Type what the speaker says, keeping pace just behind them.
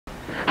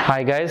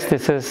Hi guys,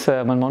 this is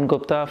Manmohan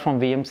Gupta from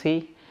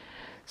VMC.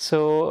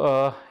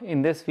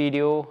 In this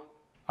video,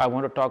 I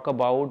want to talk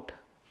about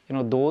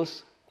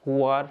those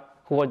who are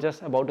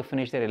just about to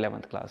finish their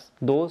 11th class,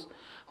 those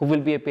who will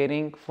be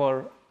appearing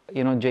for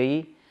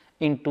JEE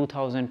in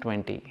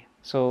 2020.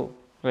 So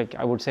like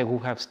I would say who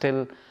have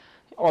still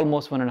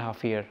almost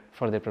 1.5 year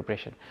for their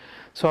preparation.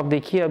 So आप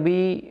देखिए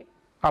अभी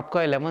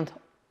आपका 11th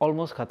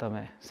almost ख़त्म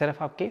है,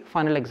 सिर्फ आपके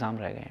final exam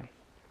रह गए हैं।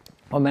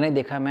 और मैंने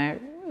देखा, मैं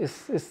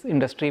इस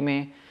इंडस्ट्री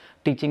में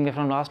टीचिंग में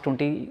from last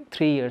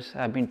 23 years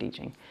I have been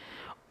teaching.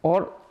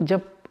 और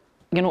जब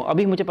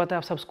अभी मुझे पता है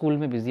आप सब स्कूल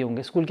में बिजी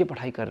होंगे, स्कूल की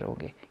पढ़ाई कर रहे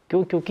होंगे।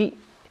 क्योंकि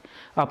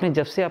आपने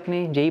जब से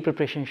अपने जेई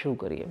प्रिपरेशन शुरू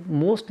करी है,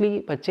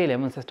 मोस्टली बच्चे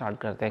 11 से स्टार्ट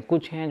करते हैं।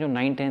 कुछ हैं जो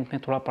 9-10th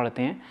में थोड़ा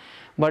पढ़ते हैं,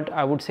 but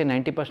I would say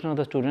 90% of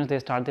the students they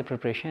start the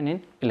preparation in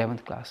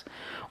 11th class.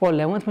 और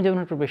 11th में जब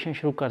उन्हें प्रिपरेशन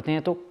शुरू करते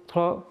हैं तो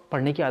थोड़ा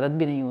पढ़ने की आदत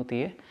भी नहीं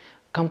होती है,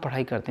 कम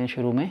पढ़ाई करते हैं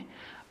शुरू में।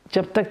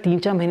 जब तक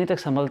 3-4 महीने तक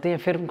संभलते हैं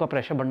फिर उनका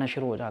प्रेशर बढ़ना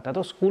शुरू हो जाता है।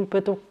 तो स्कूल पे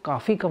तो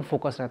काफ़ी कम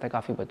फोकस रहता है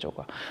काफ़ी बच्चों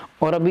का।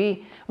 और अभी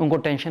उनको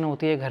टेंशन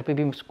होती है, घर पे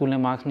भी स्कूल में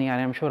मार्क्स नहीं आ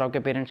रहे हैं। I'm sure आपके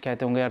पेरेंट्स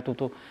कहते होंगे यार तू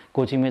तो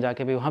कोचिंग में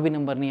जाके भी वहाँ भी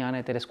नंबर नहीं आ रहे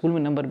हैं, तेरे स्कूल में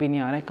नंबर भी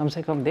नहीं आ रहे हैं, कम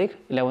से कम देख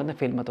 11th में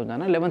फेल मत हो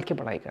जाना, 11th की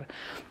पढ़ाई कर।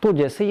 तो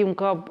जैसे ही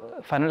उनका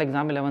फाइनल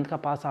एग्जाम 11th का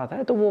पास आता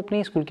है तो वो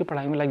अपनी स्कूल की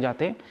पढ़ाई में लग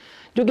जाते हैं,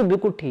 जो कि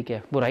बिल्कुल ठीक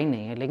है, बुराई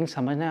नहीं है। लेकिन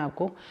समझना है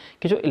आपको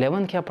कि जो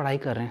 11th की आप पढ़ाई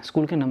कर रहे हैं,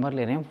 स्कूल के नंबर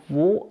ले रहे हैं,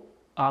 वो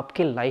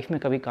आपके लाइफ में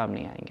कभी काम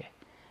नहीं आएंगे,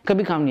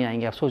 कभी काम नहीं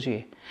आएंगे। आप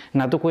सोचिए,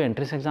 ना तो कोई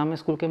एंट्रेंस एग्जाम में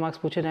स्कूल के मार्क्स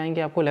पूछे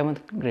जाएंगे आपको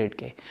 11th ग्रेड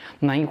के,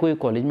 ना ही कोई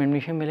कॉलेज में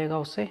एडमिशन मिलेगा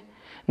उससे,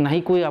 ना ही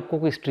कोई आपको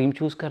कोई स्ट्रीम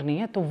चूज़ करनी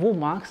है, तो वो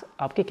मार्क्स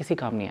आपके किसी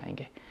काम नहीं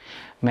आएंगे।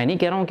 मैं नहीं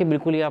कह रहा हूँ कि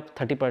बिल्कुल ही आप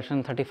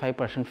 30%,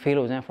 35% फेल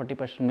हो जाएं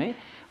 40% में,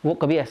 वो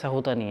कभी ऐसा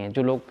होता नहीं है।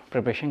 जो लोग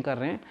प्रिपरेशन कर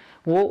रहे हैं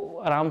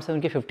वो आराम से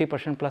उनके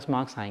 50% प्लस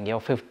मार्क्स आएंगे।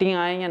 और 50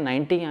 आएँ या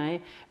 90 आएँ,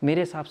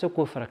 मेरे हिसाब से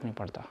कोई फ़र्क नहीं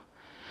पड़ता।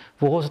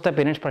 वो हो सकता है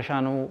पेरेंट्स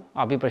परेशान हो,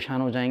 आप भी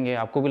परेशान हो जाएंगे,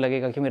 आपको भी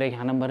लगेगा कि मेरे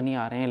यहाँ नंबर नहीं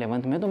आ रहे हैं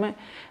 11th में, तो मैं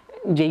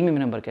जेई में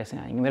नंबर कैसे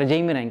आएंगे, मेरा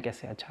जेई में रैंक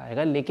कैसे अच्छा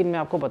आएगा। लेकिन मैं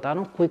आपको बता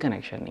रहा हूँ कोई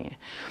कनेक्शन नहीं है।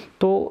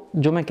 तो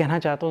जो मैं कहना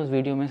चाहता हूँ इस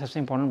वीडियो में, सबसे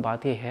इंपॉर्टेंट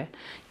बात ये है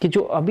कि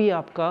जो अभी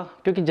आपका,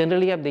 क्योंकि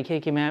जनरली आप देखिए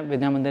कि मैं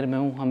विद्या मंदिर में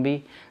हूँ, हम भी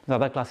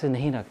ज़्यादा क्लासेज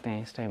नहीं रखते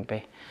हैं इस टाइम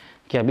पर,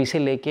 कि अभी से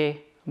लेके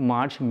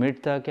मार्च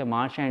मिड तक या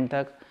मार्च एंड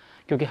तक,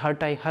 क्योंकि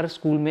हर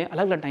स्कूल में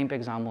अलग अलग टाइम पे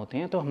एग्ज़ाम होते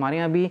हैं। तो हमारे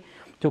यहाँ भी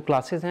जो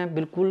क्लासेस हैं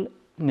बिल्कुल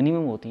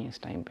मिनिमम होती हैं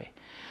इस टाइम पे।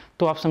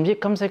 तो आप समझिए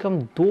कम से कम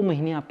 2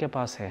 महीने आपके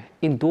पास है।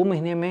 इन 2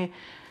 महीने में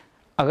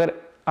अगर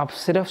आप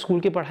सिर्फ स्कूल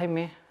की पढ़ाई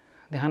में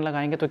ध्यान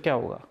लगाएंगे तो क्या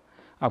होगा,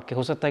 आपके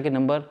हो सकता है कि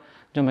नंबर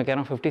जो मैं कह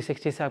रहा हूँ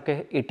 50-60 से आपके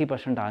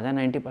 80% आ जाए,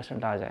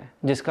 90% आ जाए,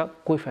 जिसका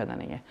कोई फ़ायदा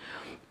नहीं है।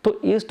 तो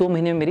इस 2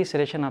 महीने में मेरी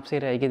सजेशन आपसे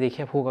रहेगी,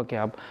 देखिए अब होगा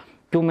क्या। आप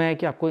क्यों मैं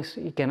कि आपको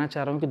कहना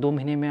चाह रहा हूँ कि 2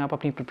 महीने में आप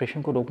अपनी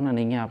प्रिपरेशन को रोकना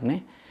नहीं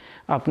है।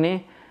 आपने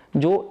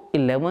जो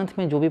 11th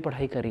में जो भी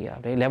पढ़ाई करी है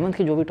आपने, 11th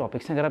के जो भी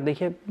टॉपिक्स हैं, अगर आप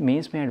देखिए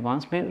मेंस में,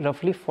 एडवांस में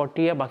रफली 40,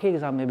 या बाकी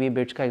एग्जाम में भी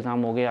बिट्स का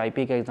एग्ज़ाम हो गया,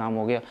 आईपी का एग्ज़ाम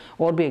हो गया,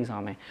 और भी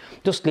एग्ज़ाम है,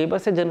 जो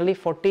सिलेबस है जनरली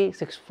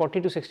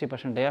 40 to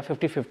 60% है या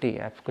 50-50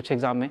 है कुछ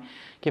एग्ज़ाम में,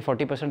 कि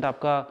 40%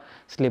 आपका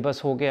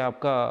सिलेबस हो गया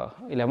आपका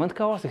 11th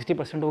का और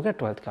 60% हो गया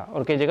 12th का,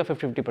 और कई जगह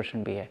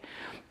 50-50% भी है।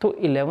 तो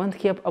 11th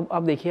की अब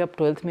आप देखिए, अब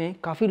 12th में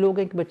काफ़ी लोग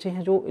एक बच्चे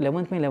हैं जो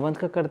 11th में 11th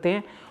का करते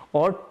हैं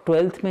और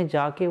 12th में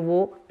जाके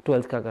वो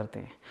 12th का करते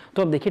हैं।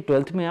 तो अब देखिए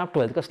 12th में आप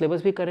 12th का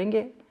सिलेबस भी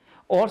करेंगे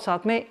और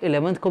साथ में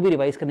 11th को भी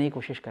रिवाइज करने की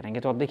कोशिश करेंगे।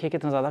 तो आप देखिए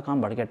कितना ज़्यादा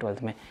काम बढ़ गया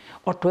 12th में।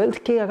 और 12th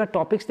के अगर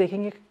टॉपिक्स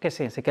देखेंगे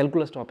कैसे, ऐसे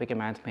कैलकुलस टॉपिक है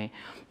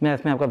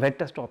मैथ में आपका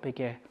वेक्टर्स टॉपिक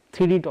है,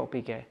 3D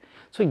टॉपिक है।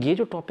 सो ये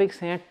जो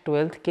टॉपिक्स हैं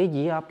 12th के,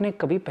 ये आपने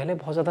कभी पहले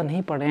बहुत ज़्यादा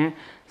नहीं पढ़े हैं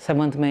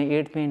 7th में,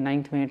 8th में,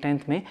 9th में,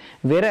 10th में।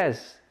 वेराज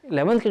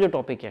 11th के जो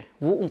टॉपिक है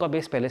वो उनका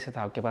बेस पहले से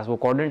था आपके पास, वो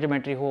कोऑर्डिनेट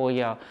ज्योमेट्री हो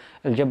या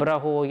अलजेब्रा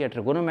हो या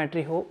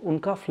ट्रिगोनोमेट्री हो,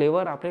 उनका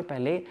फ्लेवर आपने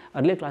पहले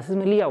अगले क्लासेस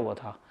में लिया हुआ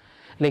था।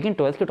 लेकिन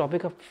 12th के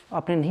टॉपिक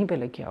आपने नहीं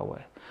पहले किया हुआ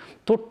है।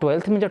 तो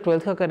 12th में जब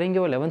 12th का करेंगे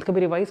और 11th का भी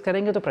रिवाइज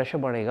करेंगे तो प्रेशर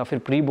बढ़ेगा। फिर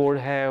प्री बोर्ड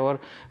है और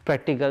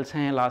प्रैक्टिकल्स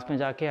हैं लास्ट में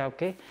जाके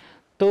आपके,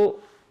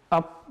 तो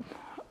अब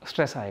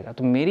स्ट्रेस आएगा।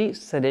 तो मेरी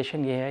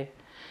सजेशन ये है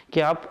कि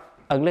आप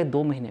अगले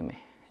 2 महीने में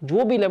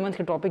जो भी 11th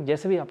के टॉपिक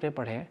जैसे भी आपने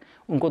पढ़े हैं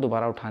उनको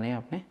दोबारा उठाने हैं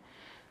आपने,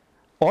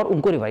 और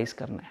उनको रिवाइज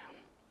करना है।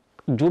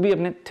 जो भी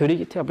अपने थ्योरी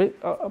की अपने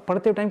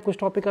पढ़ते टाइम कुछ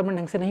टॉपिक आपने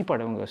ढंग से नहीं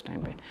पढ़े होंगे उस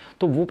टाइम पे,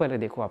 तो वो पहले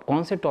देखो आप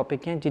कौन से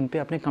टॉपिक हैं जिन पे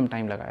आपने कम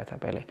टाइम लगाया था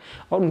पहले,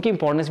 और उनकी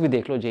इंपॉर्टेंस भी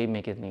देख लो जेई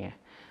में कितनी है,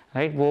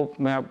 राइट। वो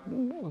मैं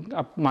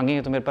आप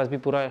मांगेंगे तो मेरे पास भी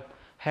पूरा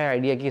है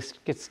आइडिया कि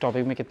किस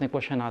टॉपिक में कितने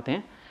क्वेश्चन आते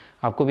हैं,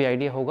 आपको भी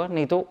आइडिया होगा।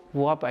 नहीं तो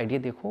वो आप आइडिया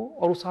देखो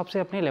और उस हिसाब से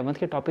अपने 11th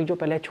के टॉपिक जो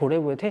पहले छोड़े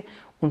हुए थे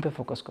उन पर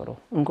फोकस करो,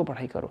 उनको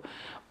पढ़ाई करो।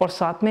 और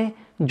साथ में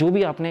जो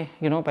भी आपने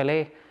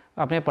पहले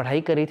आपने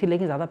पढ़ाई करी थी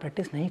लेकिन ज़्यादा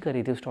प्रैक्टिस नहीं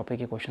करी थी उस टॉपिक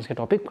के क्वेश्चंस के,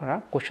 टॉपिक पढ़ा,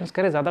 क्वेश्चंस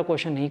करें, ज़्यादा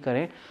क्वेश्चन नहीं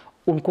करें,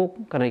 उनको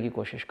करने की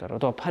कोशिश करो।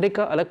 तो अब हर एक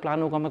का अलग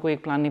प्लान होगा, मैं कोई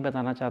एक प्लान नहीं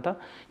बताना चाहता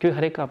क्योंकि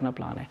हर एक का अपना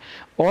प्लान है।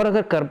 और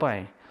अगर कर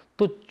पाएँ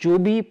तो जो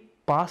भी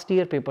पास्ट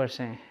ईयर पेपर्स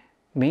हैं,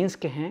 मेंस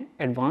के हैं,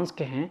 एडवांस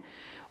के हैं,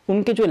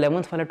 उनके जो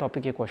 11th वाले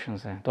टॉपिक के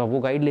क्वेश्चंस हैं, तो आप वो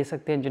गाइड ले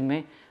सकते हैं,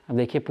 जिनमें अब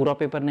देखिए पूरा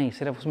पेपर नहीं,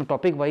 सिर्फ उसमें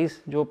टॉपिक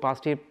वाइज जो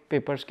पास्ट ईयर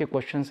पेपर्स के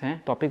क्वेश्चंस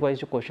हैं, टॉपिक वाइज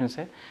जो क्वेश्चंस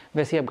हैं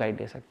वैसे ही आप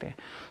गाइड ले सकते हैं।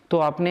 तो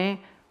आपने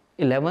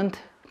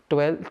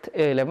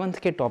 11th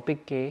के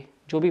टॉपिक के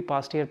जो भी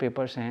पास्ट ईयर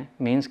पेपर्स हैं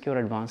मेंस के और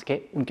एडवांस के,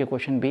 उनके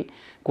क्वेश्चन भी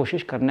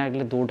कोशिश करना है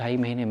अगले 2-2.5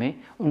 महीने में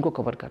उनको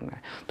कवर करना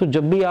है। तो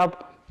जब भी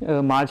आप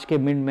मार्च के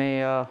मिड में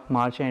या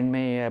मार्च एंड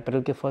में या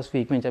अप्रैल के फर्स्ट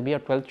वीक में जब भी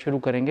आप 12th शुरू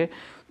करेंगे,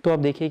 तो आप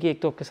देखिए कि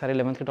एक तो आपके सारे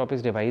 11th के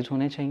टॉपिक्स रिवाइज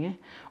होने चाहिए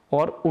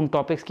और उन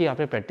टॉपिक्स की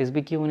आपने प्रैक्टिस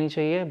भी की होनी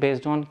चाहिए।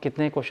 बेस्ड ऑन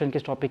कितने क्वेश्चन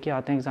किस टॉपिक के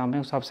आते हैं एग्जाम में,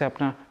 उस हिसाब से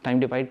अपना टाइम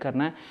डिवाइड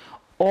करना है।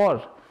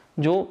 और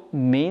जो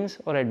मेंस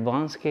और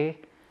एडवांस के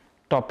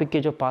टॉपिक के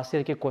जो पास्ट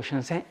ईयर के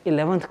क्वेश्चंस हैं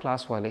 11th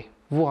क्लास वाले,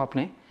 वो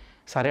आपने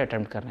सारे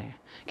अटेम्प्ट करने हैं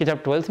कि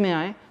जब 12th में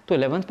आए तो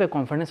 11th पे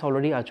कॉन्फिडेंस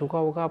ऑलरेडी आ चुका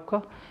होगा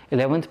आपका।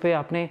 11th पे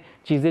आपने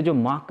चीज़ें जो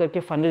मार्क करके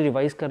फाइनल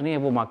रिवाइज करनी है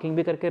वो मार्किंग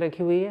भी करके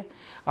रखी हुई है,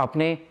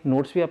 आपने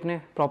नोट्स भी अपने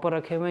प्रॉपर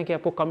रखे हुए हैं कि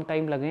आपको कम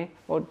टाइम लगे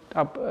और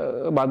आप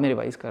बाद में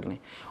रिवाइज कर लें।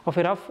 और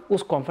फिर आप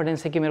उस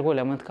कॉन्फिडेंस से कि मेरे को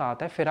 11th का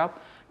आता है, फिर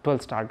आप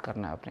 12th स्टार्ट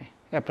करना है अपने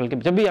अप्रैल के।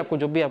 जब भी आप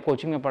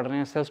कोचिंग में पढ़ रहे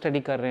हैं, सेल्फ स्टडी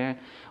कर रहे हैं,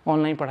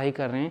 ऑनलाइन पढ़ाई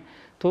कर रहे हैं,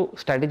 तो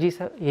स्ट्रैटेजी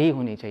यही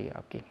होनी चाहिए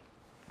आपकी।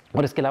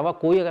 और इसके अलावा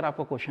कोई अगर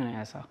आपका क्वेश्चन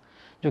है ऐसा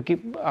जो कि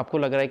आपको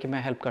लग रहा है कि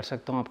मैं हेल्प कर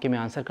सकता हूँ, आपके मैं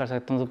आंसर कर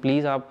सकता हूँ, तो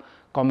प्लीज़ आप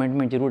कमेंट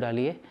में ज़रूर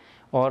डालिए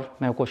और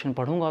मैं क्वेश्चन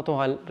पढ़ूंगा तो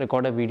I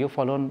record a video,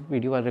 follow on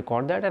video, I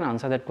record that and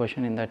answer that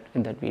question in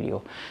that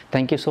video.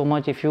 Thank you so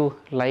much. If you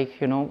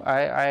like,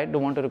 I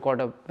don't want to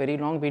record a very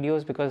long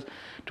videos because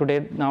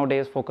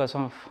nowadays focus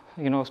of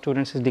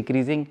students is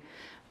decreasing.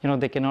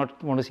 They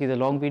cannot want to see the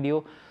long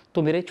video.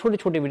 तो मेरे छोटे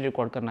छोटे video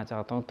record करना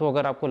चाहता हूँ। तो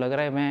अगर आपको लग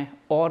रहा है मैं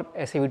और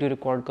ऐसे वीडियो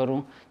रिकॉर्ड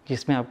करूँ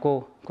जिसमें आपको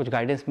कुछ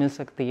गाइडेंस मिल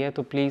सकती है,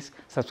 तो please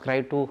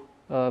subscribe to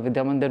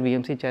Vidyamandir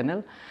VMC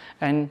channel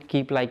and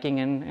keep liking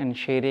and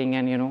sharing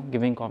and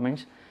giving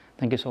comments.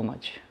 Thank you so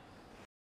much.